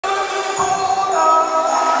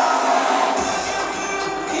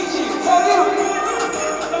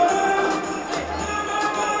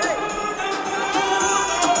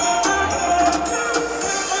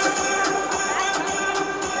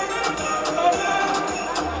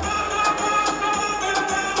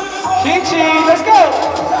Kichi, let's go!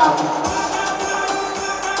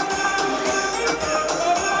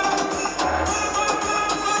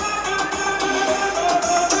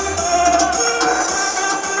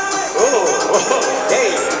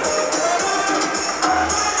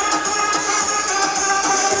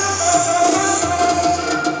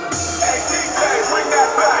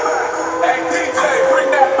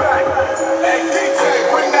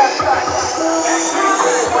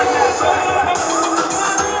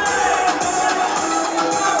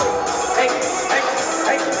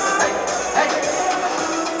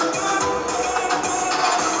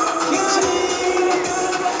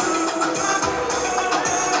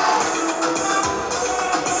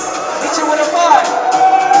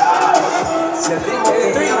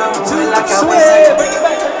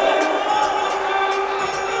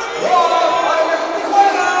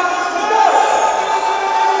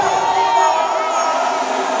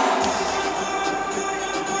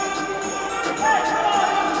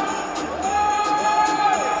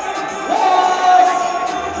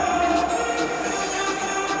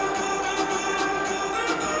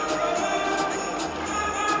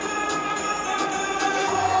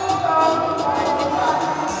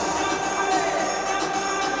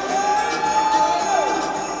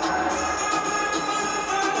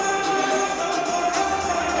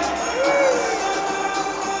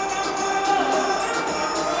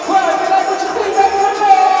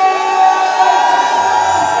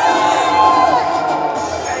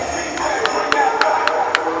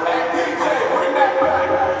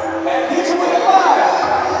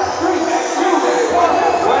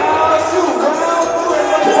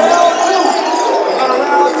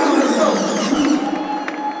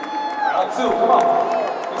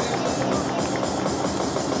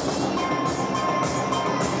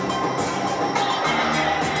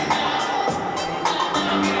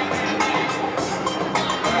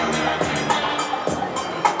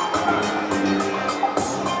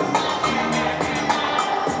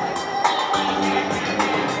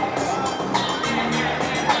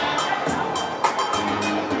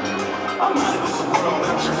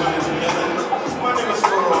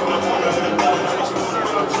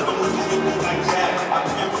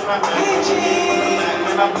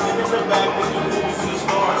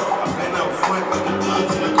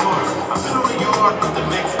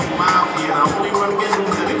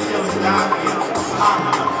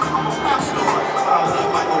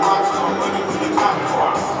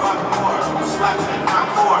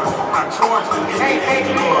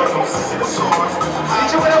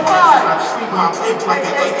 Like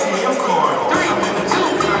an ATM card. 3, 2,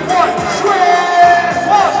 1, swing!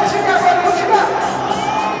 Walsh, what you got, brother? What you got?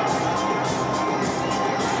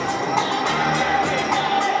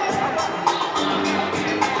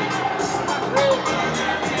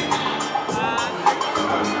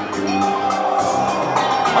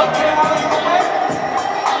 Okay, okay.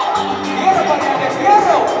 Fierro, pariente,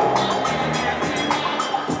 fierro!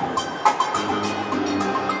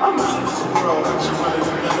 I'm out of this world, I'm just running the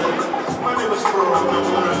building. My name is Strobe, I'm the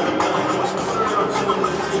winner in the building. I'm chilling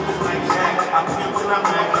with the like Jack. I'm pimping, I'm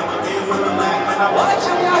back, I'm the days on the lack. And I watch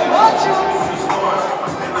him, y'all, watch him!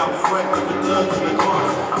 I've been out front with the thugs in the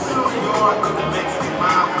cars. I've been on the yard with the Mexican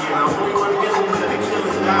mafia. I'm only one getting to the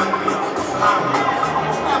killers down here. I'm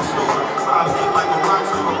a rap store, but I live like a rock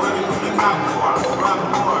star, running from the cop car. Rock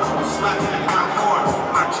hard, slapping the cop hard.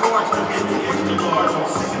 I charge them in the extra large. I'm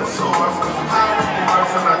sick of the SARS, high in the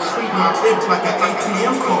bars, and I treat my tips like an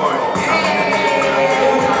ATM card.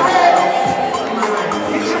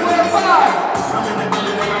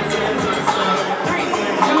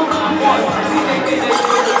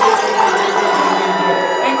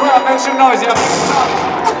 Make some noise, y'all.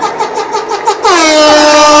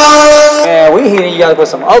 Man, we hitting you guys with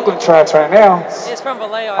some Oakland tracks right now. It's from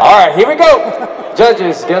Vallejo. All right, here we go.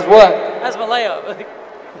 Judges, guess what? That's Vallejo.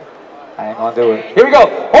 I ain't gonna do it. Here we go.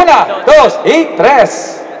 Una, dos, y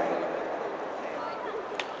tres.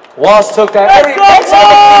 Walsh took that. Everybody next to her,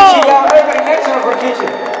 y'all. Everybody next to her for kitchen.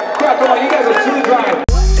 Crap, come on, you guys are too dry.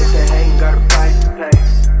 If they ain't got a price to pay.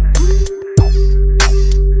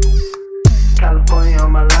 California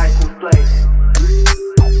on my license plate.